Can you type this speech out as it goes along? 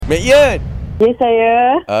Mek Yun. Ya,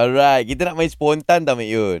 saya. Alright, kita nak main spontan tau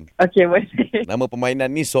Mek Yun. Okey, boleh. Nama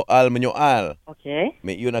permainan ni soal menyoal. Okey.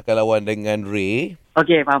 Mek Yun akan lawan dengan Ray.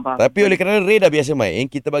 Okey, faham. Tapi oleh kerana Ray dah biasa main,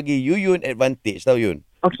 kita bagi Yuyun advantage tau Yun.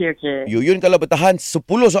 Okey. Yuyun kalau bertahan 10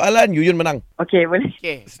 soalan, Yuyun menang. Okey, boleh.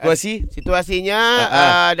 Okay. Situasinya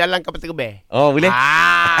dalam kapal terbang. Oh, boleh?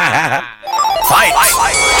 Fight.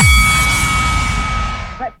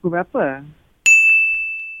 Flight pukul berapa?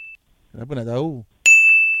 Kenapa nak tahu?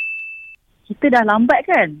 Kita dah lambat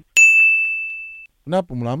kan?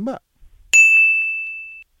 Kenapa melambat?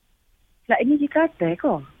 Flight ni di Kelantan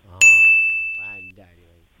kau? Pandai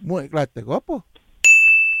dia. Muat Kelantan kau apa?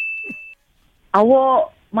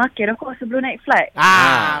 Awak makan dah kau sebelum naik flight?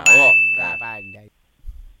 Pandai.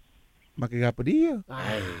 Makan apa dia?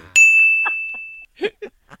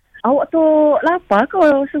 Awak tu lapar kau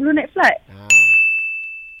sebelum naik flight?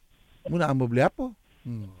 Mu nak hamba beli apa?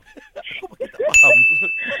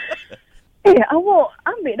 Awak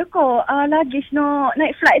ambil dah kau luggage nak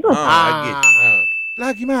naik flight tu?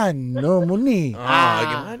 Lagi mana mu ni?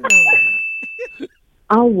 Gimana?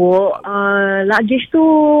 Awak luggage tu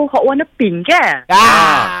hot warna pink ke?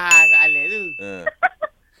 Soalan tu.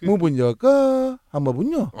 Mu punya ke? Hamba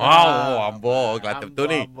punya? Ambo, Kelantan betul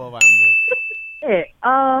ni. Ambo.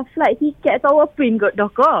 Flight tiket tu awak print kot dah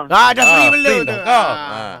kau? Dah free belum print tu. dah kau.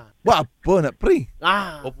 Buat apa nak print?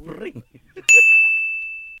 Opering.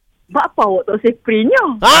 Buat apa awak tak say printnya?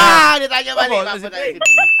 Dia tanya balik apa tak free.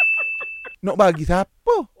 Nak bagi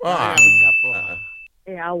siapa? Siapa?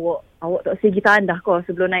 Awak tak say kita anda kau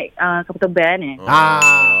sebelum naik kapal terbang ni.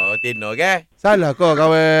 Tino ke? Salah kau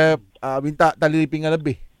kawan minta tali pinggan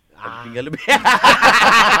lebih. Tinggal lebih.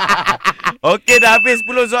 Okey, dah habis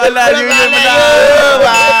 10 soalan. Yuyun menang.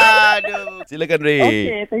 Aduh. Silakan Ray.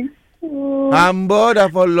 Okay, thank you. Hamba dah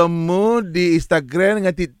follow mu di Instagram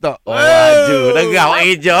dengan TikTok. Maju. Dah gawak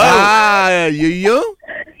eja. You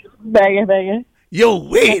Bagus. you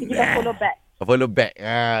win. Kita follow back. Follow back.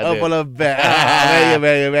 Follow back.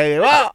 Very. Wow.